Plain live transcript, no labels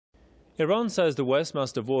Iran says the West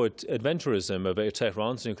must avoid adventurism over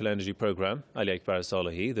Tehran's nuclear energy program. Ali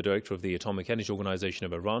Salehi, the director of the Atomic Energy Organization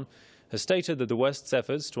of Iran, has stated that the West's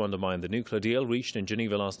efforts to undermine the nuclear deal reached in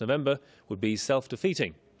Geneva last November would be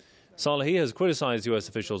self-defeating. Salehi has criticized U.S.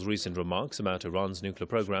 officials' recent remarks about Iran's nuclear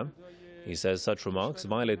program. He says such remarks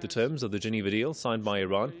violate the terms of the Geneva deal signed by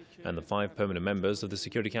Iran and the 5 permanent members of the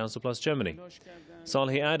Security Council plus Germany.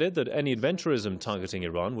 Salehi added that any adventurism targeting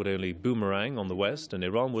Iran would only boomerang on the West and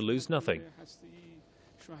Iran would lose nothing.